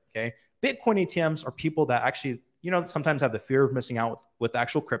 Whatever. Okay. Bitcoin ATMs are people that actually, sometimes have the fear of missing out with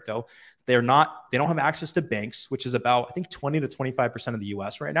actual crypto. They don't have access to banks, which is about, I think, 20 to 25% of the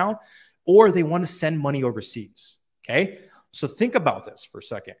US right now, or they want to send money overseas. Okay. So think about this for a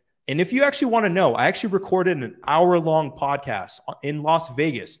second. And if you actually want to know, I actually recorded an hour-long podcast in Las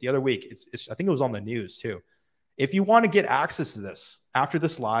Vegas the other week. I think it was on the news too. If you want to get access to this after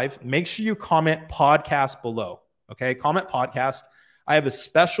this live, make sure you comment podcast below. Okay, comment podcast. I have a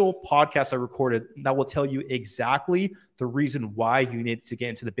special podcast I recorded that will tell you exactly the reason why you need to get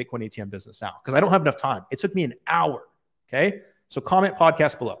into the Bitcoin ATM business now, because I don't have enough time. It took me an hour. Okay, so comment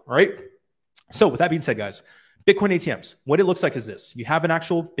podcast below. All right. So with that being said, guys, Bitcoin ATMs, what it looks like is this. You have an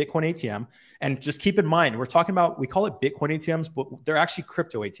actual Bitcoin ATM, and just keep in mind, we call it Bitcoin ATMs, but they're actually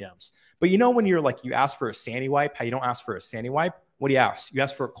crypto ATMs. But when you're you ask for a Sandy wipe, how you don't ask for a Sandy wipe? What do you ask? You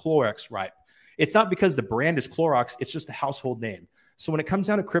ask for a Clorox wipe. It's not because the brand is Clorox, it's just a household name. So when it comes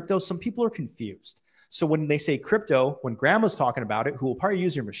down to crypto, some people are confused. So when they say crypto, when grandma's talking about it, who will probably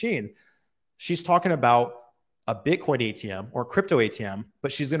use your machine, she's talking about a Bitcoin ATM or crypto ATM,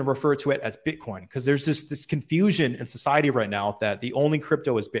 but she's going to refer to it as Bitcoin, because there's this confusion in society right now that the only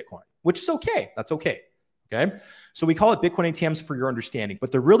crypto is Bitcoin, which is okay. That's okay. Okay. So we call it Bitcoin ATMs for your understanding,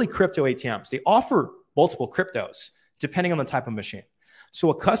 but they're really crypto ATMs. They offer multiple cryptos depending on the type of machine. So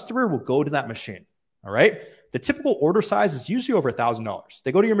a customer will go to that machine. All right. The typical order size is usually over $1,000.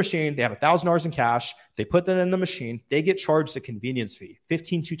 They go to your machine, they have $1,000 in cash, they put that in the machine, they get charged a convenience fee,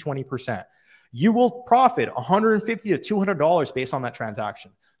 15 to 20%. You will profit $150 to $200 based on that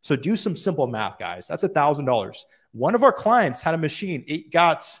transaction. So do some simple math, guys. That's $1,000. One of our clients had a machine. It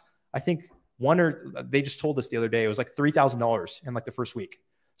got, I think, they just told us the other day, it was like $3,000 in like the first week.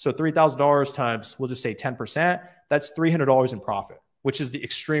 So $3,000 times, we'll just say 10%, that's $300 in profit, which is the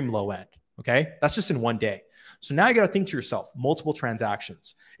extreme low end. Okay. That's just in one day. So now you got to think to yourself, multiple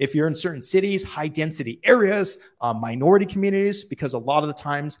transactions. If you're in certain cities, high density areas, minority communities, because a lot of the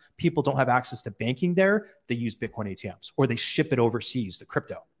times people don't have access to banking there, they use Bitcoin ATMs or they ship it overseas, the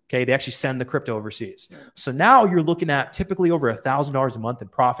crypto. Okay. They actually send the crypto overseas. So now you're looking at typically over $1,000 a month in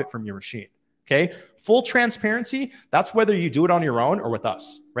profit from your machine. Okay. Full transparency. That's whether you do it on your own or with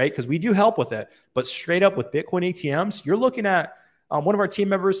us, right? Because we do help with it, but straight up with Bitcoin ATMs, you're looking at one of our team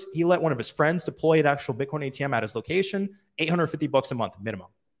members, he let one of his friends deploy an actual Bitcoin ATM at his location, $850 a month minimum.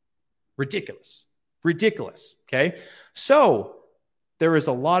 Ridiculous. Ridiculous. Okay. So there is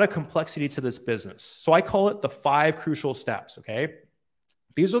a lot of complexity to this business. So I call it the 5 crucial steps. Okay.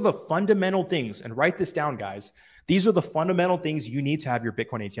 These are the fundamental things, and write this down, guys. These are the fundamental things you need to have your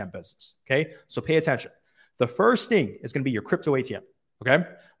Bitcoin ATM business. Okay. So pay attention. The first thing is going to be your crypto ATM. Okay.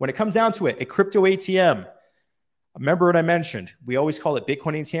 When it comes down to it, a crypto ATM, remember what I mentioned. We always call it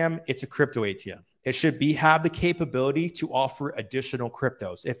Bitcoin ATM. It's a crypto ATM. It should have the capability to offer additional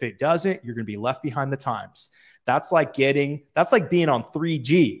cryptos. If it doesn't, you're going to be left behind the times. That's like being on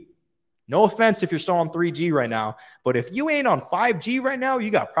 3G. No offense if you're still on 3G right now, but if you ain't on 5G right now, you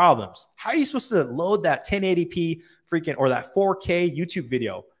got problems. How are you supposed to load that 1080p or that 4K YouTube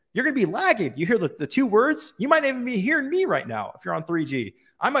video? You're going to be lagging. You hear the two words, you might not even be hearing me right now if you're on 3G.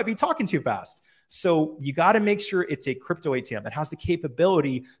 I might be talking too fast. So you got to make sure it's a crypto ATM that has the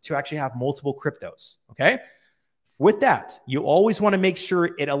capability to actually have multiple cryptos, okay? With that, you always want to make sure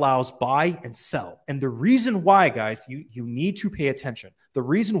it allows buy and sell. And the reason why, guys, you need to pay attention. The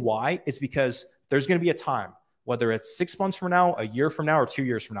reason why is because there's going to be a time, whether it's 6 months from now, a year from now, or 2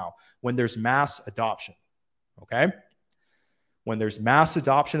 years from now, when there's mass adoption, okay? When there's mass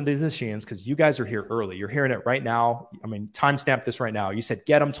adoption of these machines, because you guys are here early. You're hearing it right now. I mean, timestamp this right now. You said,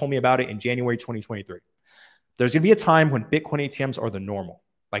 Get 'em told me about it in January 2023. There's going to be a time when Bitcoin ATMs are the normal.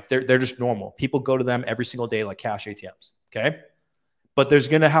 Like they're just normal. People go to them every single day like cash ATMs, okay? But there's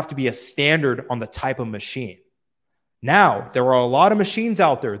going to have to be a standard on the type of machine. Now, there are a lot of machines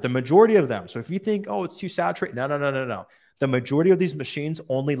out there, the majority of them. So if you think, oh, it's too saturated, no. The majority of these machines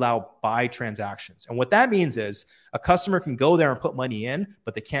only allow buy transactions. And what that means is a customer can go there and put money in,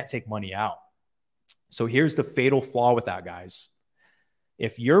 but they can't take money out. So here's the fatal flaw with that, guys.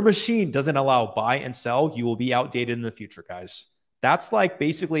 If your machine doesn't allow buy and sell, you will be outdated in the future, guys. That's like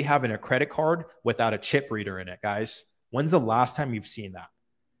basically having a credit card without a chip reader in it, guys. When's the last time you've seen that?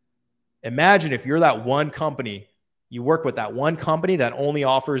 Imagine if you're that one company, you work with that one company that only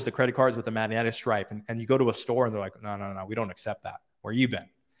offers the credit cards with the magnetic stripe, and you go to a store and they're like, no, we don't accept that. Where you been?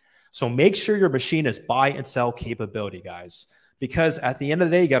 So make sure your machine is buy and sell capability, guys, because at the end of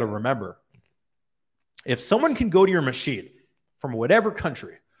the day, you got to remember, if someone can go to your machine from whatever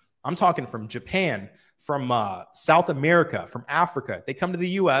country, I'm talking from Japan, from South America, from Africa, they come to the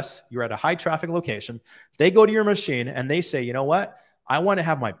US, you're at a high traffic location, they go to your machine and they say, you know what? I want to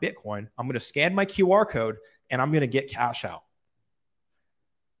have my Bitcoin. I'm going to scan my QR code and I'm going to get cash out.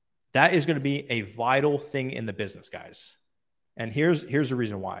 That is going to be a vital thing in the business, guys. And here's the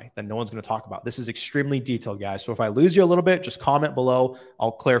reason why that no one's going to talk about. This is extremely detailed, guys. So if I lose you a little bit, just comment below.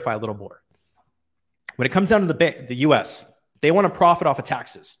 I'll clarify a little more. When it comes down to the US, they want to profit off of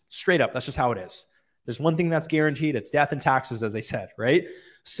taxes. Straight up, that's just how it is. There's one thing that's guaranteed. It's death and taxes, as they said, right?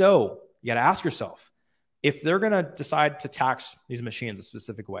 So you got to ask yourself, if they're going to decide to tax these machines a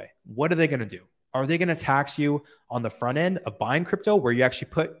specific way, what are they going to do? Are they going to tax you on the front end of buying crypto where you actually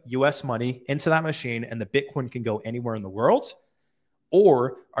put US money into that machine and the Bitcoin can go anywhere in the world?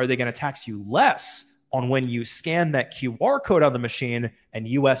 Or are they going to tax you less on when you scan that QR code on the machine and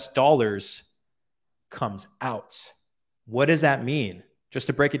US dollars comes out? What does that mean? Just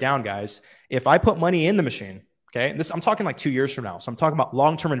to break it down, guys, if I put money in the machine, okay, this I'm talking like 2 years from now. So I'm talking about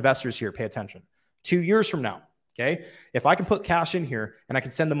long-term investors here. Pay attention. 2 years from now, okay, if I can put cash in here and I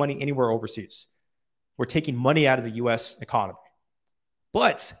can send the money anywhere overseas, we're taking money out of the US economy.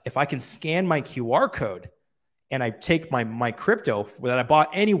 But if I can scan my QR code and I take my crypto that I bought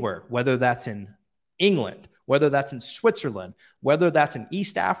anywhere, whether that's in England, whether that's in Switzerland, whether that's in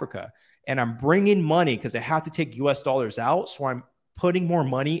East Africa, and I'm bringing money because I have to take US dollars out, so I'm putting more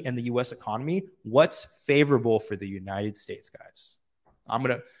money in the US economy, what's favorable for the United States, guys?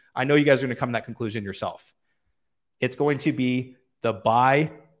 I know you guys are going to come to that conclusion yourself. It's going to be the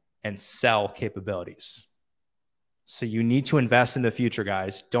buy and sell capabilities. So you need to invest in the future,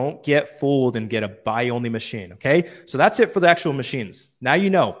 guys. Don't get fooled and get a buy-only machine, okay? So that's it for the actual machines. Now you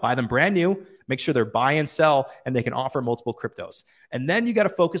know, buy them brand new, make sure they're buy and sell, and they can offer multiple cryptos. And then you got to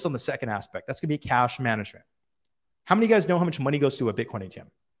focus on the second aspect. That's going to be cash management. How many of you guys know how much money goes to a Bitcoin ATM?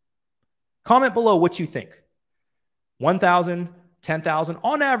 Comment below what you think. 1,000, 10,000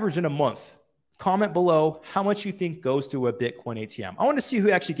 on average in a month. Comment below how much you think goes to a Bitcoin ATM. I want to see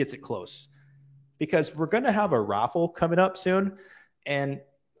who actually gets it close, because we're going to have a raffle coming up soon. And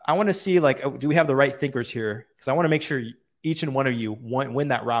I want to see, like, do we have the right thinkers here? Because I want to make sure each and one of you win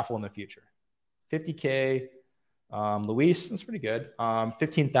that raffle in the future. 50K. Luis, that's pretty good.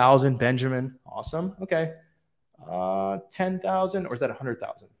 15,000. Benjamin. Awesome. Okay. 10,000, or is that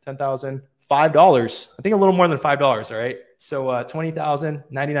 100,000? 10,000. $5. I think a little more than $5. All right. So 20,000,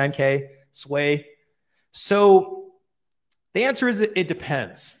 99K. Sway. So the answer is it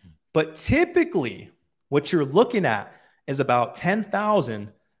depends. But typically, what you're looking at is about 10,000,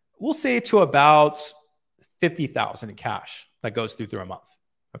 we'll say, to about 50,000 in cash that goes through a month.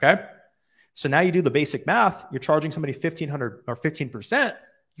 Okay. So now you do the basic math. You're charging somebody 1,500 or 15%.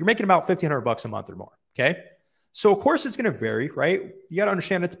 You're making about $1,500 a month or more. Okay. So of course it's going to vary, right? You got to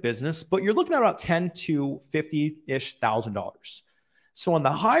understand it's business, but you're looking at about $10,000 to $50,000-ish. So on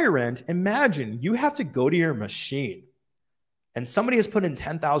the higher end, imagine you have to go to your machine and somebody has put in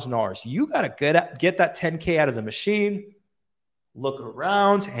 $10,000. You got to get that 10K out of the machine, look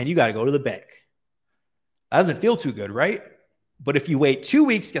around, and you got to go to the bank. That doesn't feel too good, right? But if you wait 2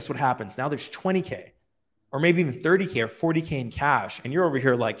 weeks, guess what happens? Now there's 20K or maybe even 30K or 40K in cash. And you're over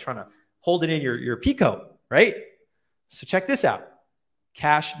here like trying to hold it in your Pico, right? So check this out.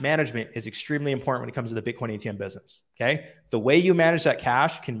 Cash management is extremely important when it comes to the Bitcoin ATM business, okay? The way you manage that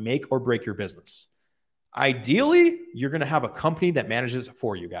cash can make or break your business. Ideally, you're going to have a company that manages it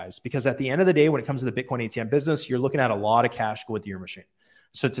for you guys, because at the end of the day, when it comes to the Bitcoin ATM business, you're looking at a lot of cash going through your machine.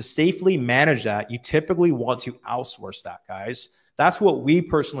 So to safely manage that, you typically want to outsource that, guys. That's what we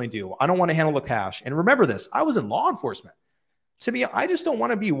personally do. I don't want to handle the cash. And remember this, I was in law enforcement. To me, I just don't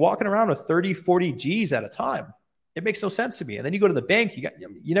want to be walking around with 30, 40 G's at a time. It makes no sense to me. And then you go to the bank,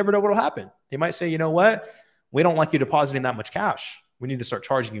 you never know what will happen. They might say, you know what? We don't like you depositing that much cash. We need to start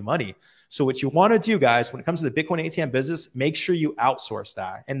charging you money. So what you want to do, guys, when it comes to the Bitcoin ATM business, make sure you outsource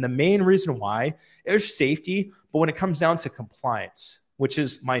that. And the main reason why is safety, but when it comes down to compliance, which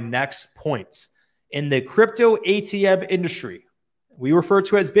is my next point. In the crypto ATM industry, we refer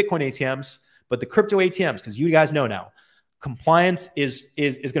to it as Bitcoin ATMs, but the crypto ATMs, because you guys know now, compliance is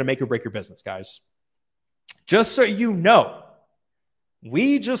going to make or break your business, guys. Just so you know,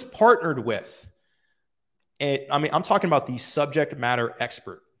 we just partnered with, I'm talking about the subject matter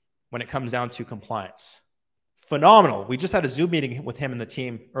expert when it comes down to compliance. Phenomenal. We just had a Zoom meeting with him and the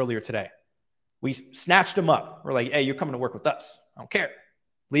team earlier today. We snatched him up. We're like, hey, you're coming to work with us. I don't care.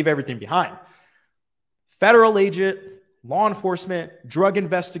 Leave everything behind. Federal agent, law enforcement, drug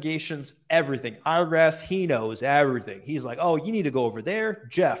investigations, everything. IRS, he knows everything. He's like, oh, you need to go over there.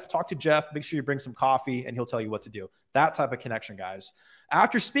 Jeff, talk to Jeff. Make sure you bring some coffee and he'll tell you what to do. That type of connection, guys.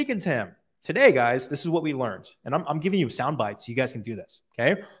 After speaking to him today, guys, this is what we learned. And I'm giving you sound bites so you guys can do this,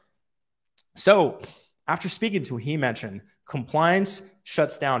 okay? So after speaking to him, he mentioned compliance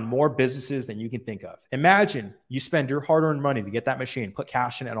shuts down more businesses than you can think of. Imagine you spend your hard-earned money to get that machine, put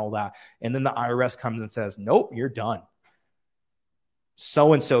cash in it and all that, and then the IRS comes and says, nope, you're done.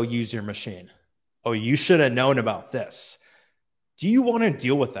 So-and-so used your machine. Oh, you should have known about this. Do you want to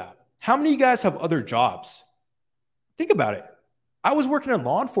deal with that? How many of you guys have other jobs? Think about it. I was working in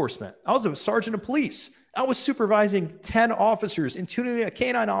law enforcement. I was a sergeant of police. I was supervising 10 officers, including a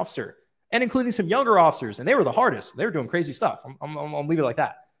K-9 officer, and including some younger officers, and they were the hardest. They were doing crazy stuff. I'll leave it like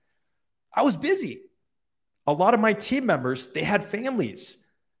that. I was busy. A lot of my team members, they had families.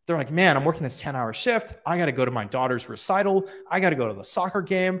 They're like, man, I'm working this 10-hour shift. I got to go to my daughter's recital. I got to go to the soccer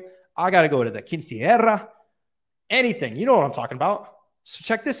game. I got to go to the quinceañera. Anything. You know what I'm talking about. So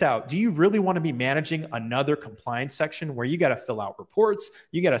check this out. Do you really want to be managing another compliance section where you got to fill out reports?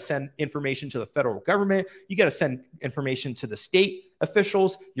 You got to send information to the federal government. You got to send information to the state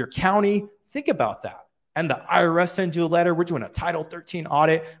officials, your county. Think about that. And the IRS sends you a letter. We're doing a Title 13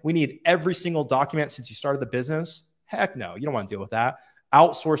 audit. We need every single document since you started the business. Heck no, you don't want to deal with that.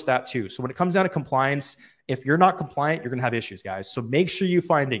 Outsource that too. So when it comes down to compliance, if you're not compliant, you're going to have issues, guys. So make sure you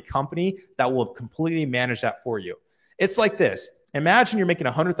find a company that will completely manage that for you. It's like this. Imagine you're making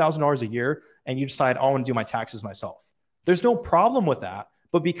 $100,000 a year and you decide, oh, I want to do my taxes myself. There's no problem with that.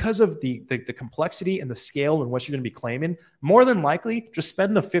 But because of the complexity and the scale and what you're going to be claiming, more than likely, just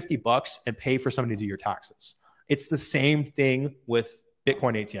spend the $50 and pay for somebody to do your taxes. It's the same thing with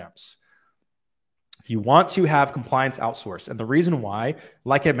Bitcoin ATMs. You want to have compliance outsourced. And the reason why,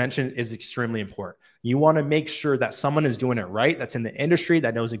 like I mentioned, is extremely important. You want to make sure that someone is doing it right, that's in the industry,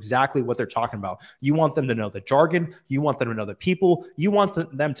 that knows exactly what they're talking about. You want them to know the jargon. You want them to know the people. You want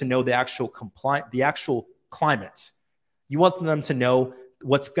them to know the actual climate. You want them to know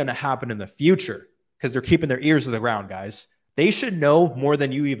what's going to happen in the future because they're keeping their ears to the ground, guys. They should know more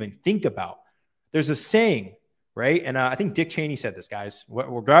than you even think about. There's a saying, right? And I think Dick Cheney said this, guys,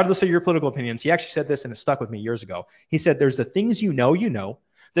 regardless of your political opinions. He actually said this and it stuck with me years ago. He said, there's the things you know.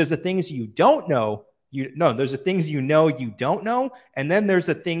 There's the things you don't know. There's the things you don't know. And then there's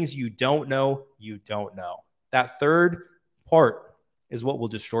the things you don't know. That third part is what will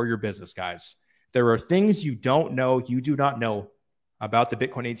destroy your business, guys. There are things you don't know, you do not know about the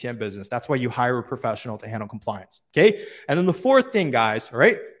Bitcoin ATM business. That's why you hire a professional to handle compliance. Okay. And then the fourth thing, guys, all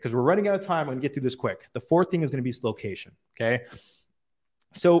right, because we're running out of time, I'm going to get through this quick. The fourth thing is going to be location. Okay.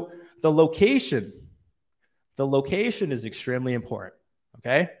 So the location is extremely important.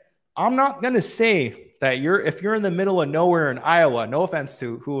 Okay. I'm not going to say that if you're in the middle of nowhere in Iowa, no offense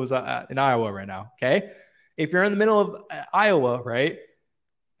to who was in Iowa right now. Okay. If you're in the middle of Iowa, right,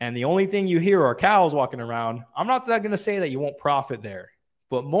 and the only thing you hear are cows walking around, I'm not going to say that you won't profit there.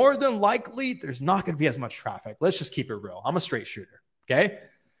 But more than likely, there's not going to be as much traffic. Let's just keep it real. I'm a straight shooter, Okay.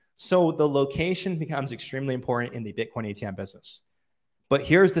 So the location becomes extremely important in the Bitcoin ATM business. But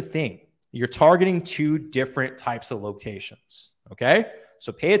here's the thing. You're targeting two different types of locations. Okay.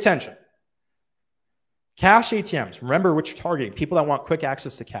 So pay attention. Cash ATMs, remember what you're targeting. People that want quick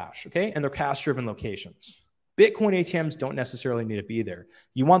access to cash. Okay. And they're cash-driven locations. Bitcoin ATMs don't necessarily need to be there.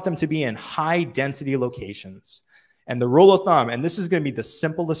 You want them to be in high density locations. And the rule of thumb, and this is going to be the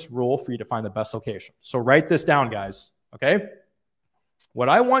simplest rule for you to find the best location. So write this down, guys. Okay. What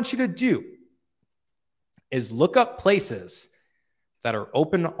I want you to do is look up places that are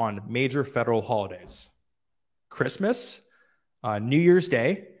open on major federal holidays. Christmas, New Year's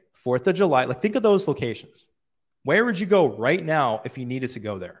Day, 4th of July. Like, think of those locations. Where would you go right now if you needed to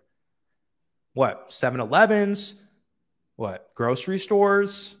go there? What? 7-Elevens? What? Grocery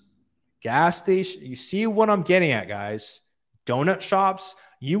stores? Gas station? You see what I'm getting at, guys? Donut shops.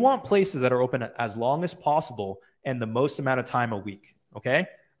 You want places that are open as long as possible and the most amount of time a week. Okay.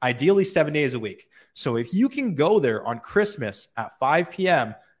 Ideally 7 days a week. So if you can go there on Christmas at 5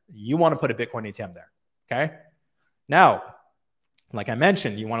 p.m., you want to put a Bitcoin ATM there. Okay. Now, like I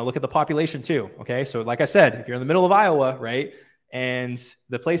mentioned, you want to look at the population too. Okay. So like I said, if you're in the middle of Iowa, right, and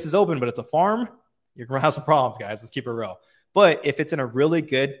the place is open, but it's a farm, you're going to have some problems, guys. Let's keep it real. But if it's in a really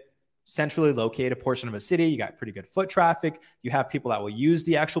good, centrally located portion of a city, you got pretty good foot traffic, you have people that will use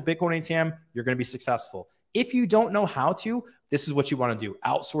the actual Bitcoin ATM, you're going to be successful. If you don't know how to, this is what you want to do.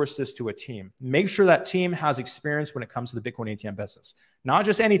 Outsource this to a team. Make sure that team has experience when it comes to the Bitcoin ATM business. Not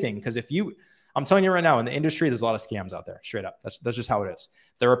just anything, because I'm telling you right now, in the industry, there's a lot of scams out there, straight up. That's just how it is.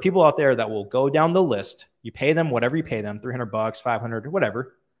 There are people out there that will go down the list. You pay them whatever you pay them, $300, $500,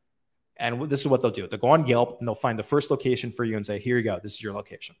 whatever. And this is what they'll do. They'll go on Yelp and they'll find the first location for you and say, here you go, this is your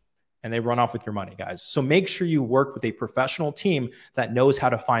location. And they run off with your money, guys. So make sure you work with a professional team that knows how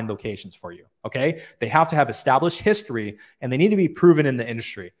to find locations for you, okay? They have to have established history and they need to be proven in the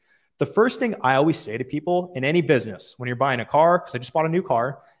industry. The first thing I always say to people in any business when you're buying a car, because I just bought a new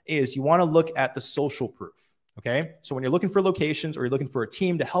car, is you want to look at the social proof, okay? So when you're looking for locations or you're looking for a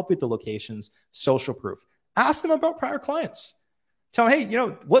team to help with the locations, social proof. Ask them about prior clients. Tell them, hey,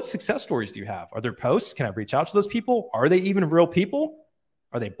 what success stories do you have? Are there posts? Can I reach out to those people? Are they even real people?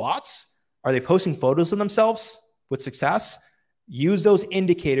 Are they bots? Are they posting photos of themselves with success? Use those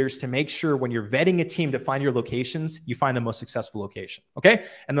indicators to make sure when you're vetting a team to find your locations, you find the most successful location, okay?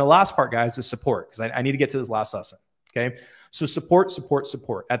 And the last part, guys, is support, because I need to get to this last lesson, okay? So support.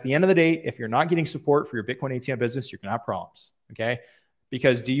 At the end of the day, if you're not getting support for your Bitcoin ATM business, you're going to have problems, okay?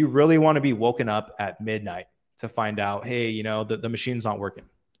 Because do you really want to be woken up at midnight to find out, hey, the machine's not working?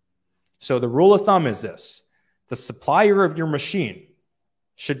 So the rule of thumb is this. The supplier of your machine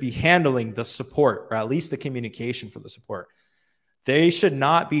should be handling the support, or at least the communication for the support. The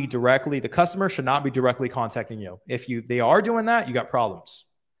customer should not be directly contacting you. If they are doing that, you got problems.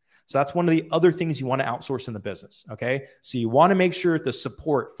 So that's one of the other things you want to outsource in the business, okay? So you want to make sure the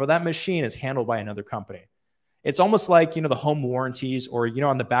support for that machine is handled by another company. It's almost like, the home warranties, or,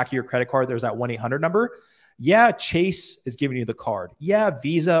 on the back of your credit card, there's that 1-800 number. Yeah, Chase is giving you the card. Yeah,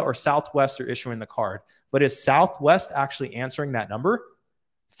 Visa or Southwest are issuing the card. But is Southwest actually answering that number?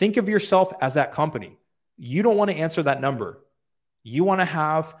 Think of yourself as that company. You don't want to answer that number. You want to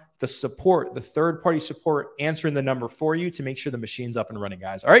have the support, the third-party support answering the number for you to make sure the machine's up and running,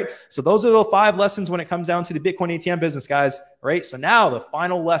 guys. All right. So those are the 5 lessons when it comes down to the Bitcoin ATM business, guys. All right. So now the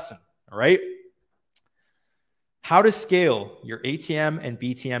final lesson. All right. How to scale your ATM and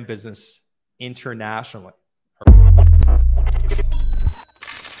BTM business internationally.